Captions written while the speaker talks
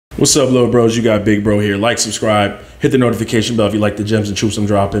What's up, little bros? You got Big Bro here. Like, subscribe, hit the notification bell if you like the gems and truths I'm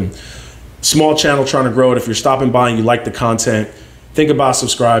dropping. Small channel trying to grow it. If you're stopping by and you like the content, think about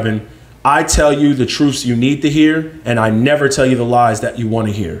subscribing. I tell you the truths you need to hear, and I never tell you the lies that you want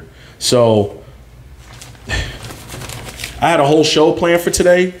to hear. So I had a whole show planned for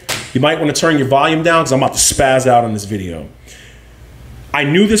today. You might want to turn your volume down because I'm about to spaz out on this video. I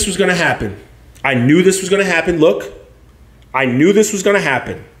knew this was going to happen. I knew this was going to happen. Look, I knew this was going to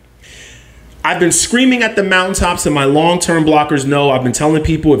happen. I've been screaming at the mountaintops, and my long-term blockers know. I've been telling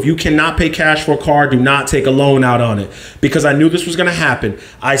people, if you cannot pay cash for a car, do not take a loan out on it, because I knew this was going to happen.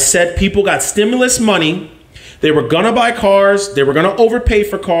 I said people got stimulus money. They were going to buy cars. They were going to overpay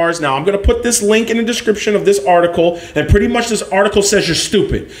for cars. Now, I'm going to put this link in the description of this article, and pretty much this article says you're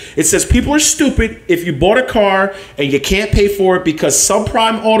stupid. It says people are stupid if you bought a car and you can't pay for it because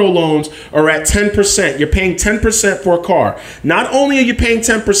subprime auto loans are at 10%. You're paying 10% for a car. Not only are you paying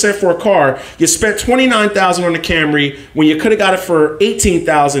 10% for a car, you spent $29,000 on the Camry when you could have got it for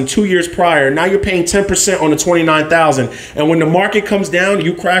 $18,000 2 years prior. Now you're paying 10% on the $29,000. And when the market comes down,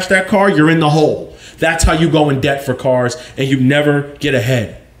 you crash that car, you're in the hole. That's how you go in debt for cars, and you never get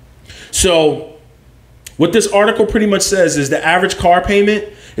ahead. So what this article pretty much says is the average car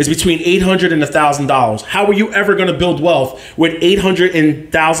payment is between $800 and $1,000. How are you ever going to build wealth with $800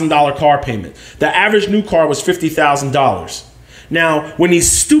 and $1,000 car payment? The average new car was $50,000. Now, when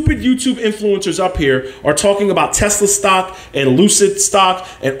these stupid YouTube influencers up here are talking about Tesla stock and Lucid stock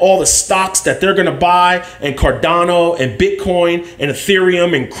and all the stocks that they're going to buy, and Cardano and Bitcoin and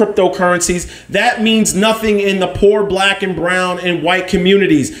Ethereum and cryptocurrencies, that means nothing in the poor black and brown and white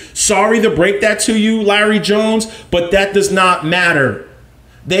communities. Sorry to break that to you, Larry Jones, but that does not matter.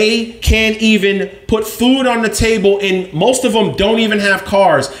 They can't even put food on the table, and most of them don't even have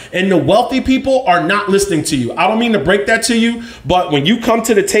cars. And the wealthy people are not listening to you. I don't mean to break that to you, but when you come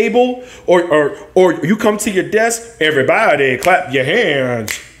to the table or you come to your desk, everybody clap your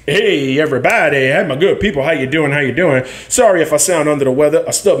hands. Hey, everybody. Hey, my good people. How you doing? How you doing? Sorry if I sound under the weather.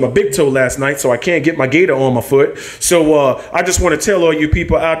 I stubbed my big toe last night, so I can't get my gator on my foot. So I just want to tell all you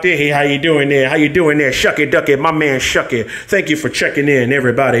people out there, hey, how you doing there? How you doing there? Shucky Ducky, my man Shucky. Thank you for checking in,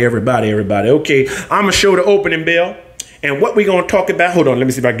 everybody. Okay, I'm going to show the opening bell. And what we going to talk about, hold on, let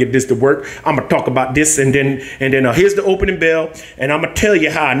me see if I can get this to work. I'm going to talk about this, and then here's the opening bell. And I'm going to tell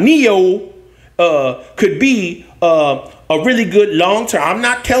you how Neo could be a really good long term. I'm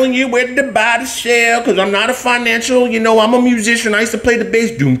not telling you where to buy the share because I'm not a financial, I'm a musician. I used to play the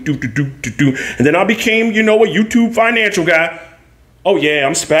bass, and then I became, a YouTube financial guy. Oh yeah,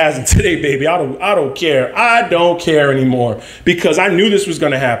 I'm spazzing today, baby. I don't care. I don't care anymore because I knew this was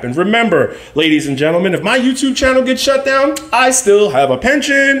going to happen. Remember, ladies and gentlemen, if my YouTube channel gets shut down, I still have a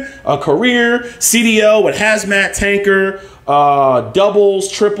pension, a career, CDL with hazmat tanker,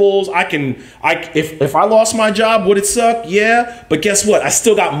 doubles, triples. If I lost my job, would it suck? Yeah. But guess what? I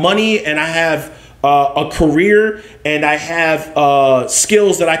still got money, and I have a career, and I have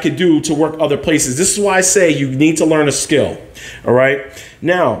skills that I could do to work other places. This is why I say you need to learn a skill. All right.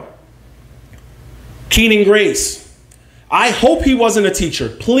 Now, Keenan Grace. I hope he wasn't a teacher.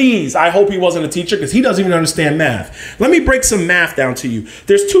 Please, I hope he wasn't a teacher because he doesn't even understand math. Let me break some math down to you.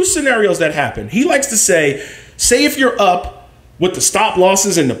 There's two scenarios that happen. He likes to say if you're up with the stop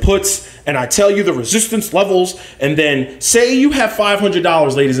losses and the puts, and I tell you the resistance levels, and then say you have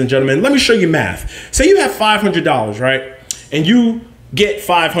 $500, ladies and gentlemen. Let me show you math. Say you have $500, right? And you get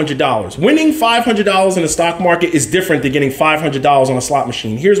 $500. Winning $500 in the stock market is different than getting $500 on a slot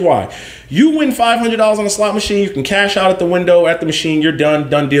machine. Here's why. You win $500 on a slot machine, you can cash out at the window at the machine, you're done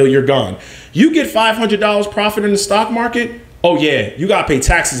deal, you're gone. You get $500 profit in the stock market, oh yeah, you gotta pay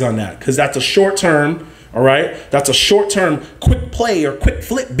taxes on that because that's a short term. All right, that's a short-term quick play or quick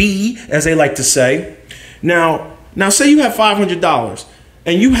flip B, as they like to say. Now say you have $500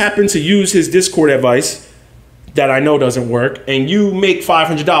 and you happen to use his Discord advice that I know doesn't work, and you make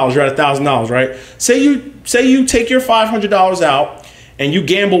 $500. You're at $1,000, right? Say you take your $500 out and you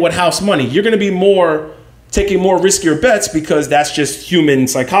gamble with house money. You're going to be taking more riskier bets because that's just human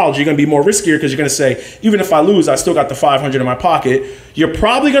psychology. You're going to be more riskier because you're going to say, even if I lose, I still got the $500 in my pocket. You're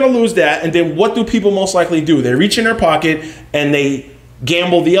probably going to lose that. And then what do people most likely do? They reach in their pocket and they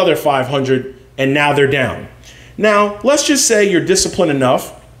gamble the other $500, and now they're down. Now, let's just say you're disciplined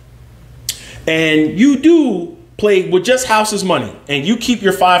enough and you do play with just house's money and you keep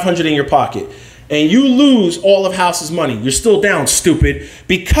your $500 in your pocket and you lose all of house's money. You're still down, stupid,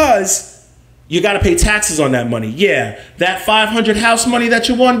 because you got to pay taxes on that money. Yeah, that 500 house money that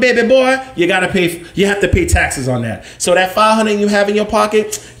you won, baby boy, you have to pay taxes on that. So that 500 you have in your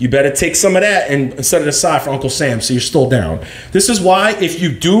pocket, you better take some of that and set it aside for Uncle Sam so you're still down. This is why if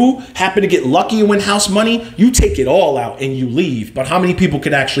you do happen to get lucky and win house money, you take it all out and you leave. But how many people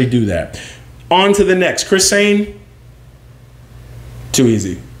could actually do that? On to the next. Chris Sane, too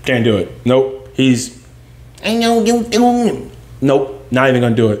easy. Can't do it. Nope. Nope. Not even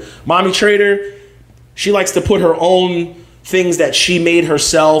gonna do it. Mommy Trader, she likes to put her own things that she made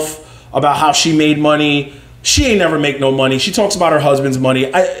herself about how she made money. She ain't never make no money. She talks about her husband's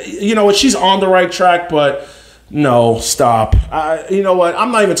money. You know what? She's on the right track, but no, stop. You know what? I'm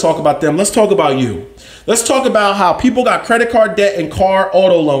not even talking about them. Let's talk about you. Let's talk about how people got credit card debt and car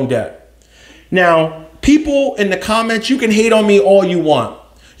auto loan debt. Now, people in the comments, you can hate on me all you want.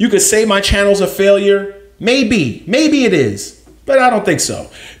 You could say my channel's a failure. Maybe it is. But I don't think so.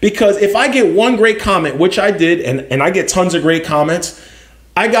 Because if I get one great comment, which I did, and I get tons of great comments.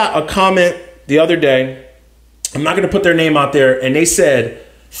 I got a comment the other day. I'm not going to put their name out there. And they said,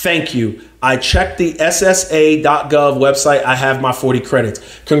 thank you. I checked the SSA.gov website. I have my 40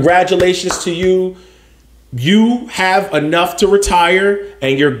 credits. Congratulations to you. You have enough to retire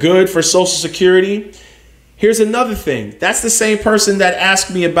and you're good for Social Security. Here's another thing. That's the same person that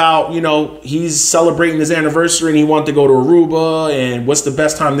asked me about, you know, he's celebrating his anniversary and he wanted to go to Aruba and what's the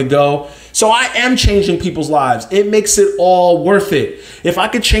best time to go. So I am changing people's lives. It makes it all worth it. If I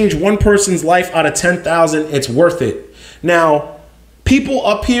could change one person's life out of 10,000, it's worth it. Now, people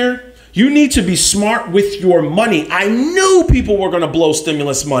up here, you need to be smart with your money. I knew people were going to blow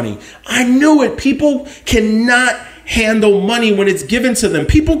stimulus money. I knew it. People cannot handle money when it's given to them.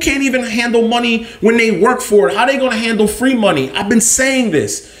 People can't even handle money when they work for it. How are they going to handle free money? I've been saying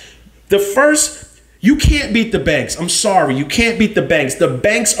this. You can't beat the banks. I'm sorry. You can't beat the banks. The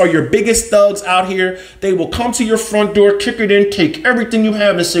banks are your biggest thugs out here. They will come to your front door, kick it in, take everything you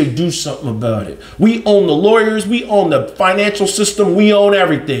have and say, do something about it. We own the lawyers. We own the financial system. We own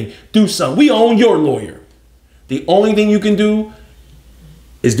everything. Do something. We own your lawyer. The only thing you can do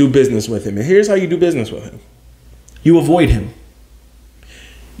is do business with him. And here's how you do business with him. You avoid him.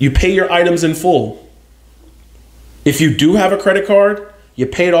 You pay your items in full. If you do have a credit card, you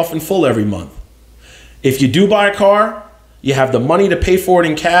pay it off in full every month. If you do buy a car, you have the money to pay for it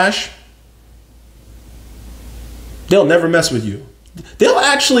in cash. They'll never mess with you. They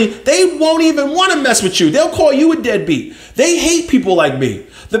won't even want to mess with you. They'll call you a deadbeat. They hate people like me.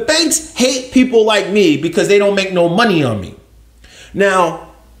 The banks hate people like me because they don't make no money on me. Now,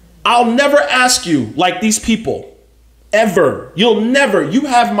 I'll never ask you like these people. Ever. You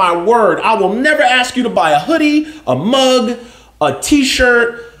have my word. I will never ask you to buy a hoodie, a mug, a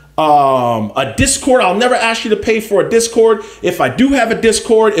t-shirt, a Discord. I'll never ask you to pay for a Discord. If I do have a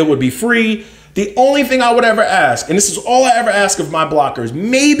Discord, it would be free. The only thing I would ever ask, and this is all I ever ask of my blockers,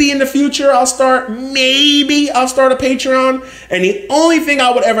 maybe in the future I'll start a Patreon. And the only thing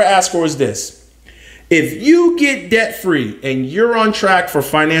I would ever ask for is this. If you get debt free and you're on track for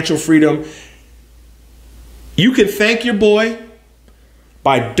financial freedom, you can thank your boy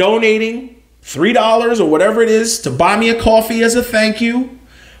by donating $3 or whatever it is to buy me a coffee as a thank you,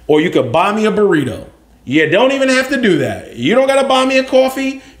 or you could buy me a burrito. You don't even have to do that. You don't got to buy me a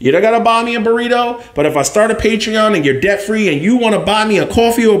coffee. You don't got to buy me a burrito. But if I start a Patreon and you're debt free and you want to buy me a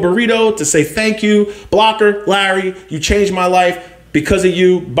coffee or a burrito to say thank you, Blocker, Larry, you changed my life because of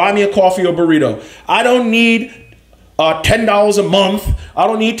you. Buy me a coffee or burrito. I don't need $10 a month. I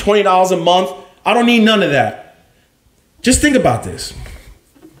don't need $20 a month. I don't need none of that. Just think about this.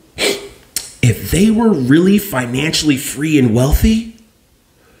 If they were really financially free and wealthy,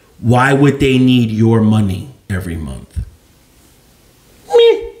 why would they need your money every month?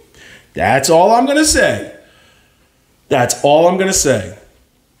 That's all I'm going to say. That's all I'm going to say.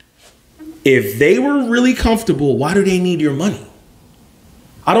 If they were really comfortable, why do they need your money?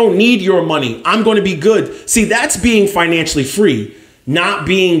 I don't need your money. I'm going to be good. See, that's being financially free, not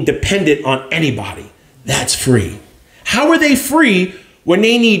being dependent on anybody. That's free. How are they free when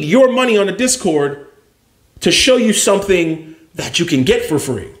they need your money on the Discord to show you something that you can get for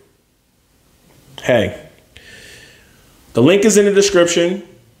free? Hey, the link is in the description.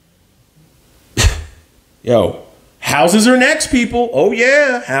 Yo, houses are next, people. Oh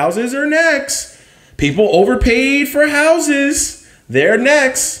yeah, houses are next. People overpaid for houses. They're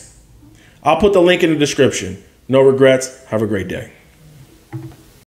next. I'll put the link in the description. No regrets. Have a great day.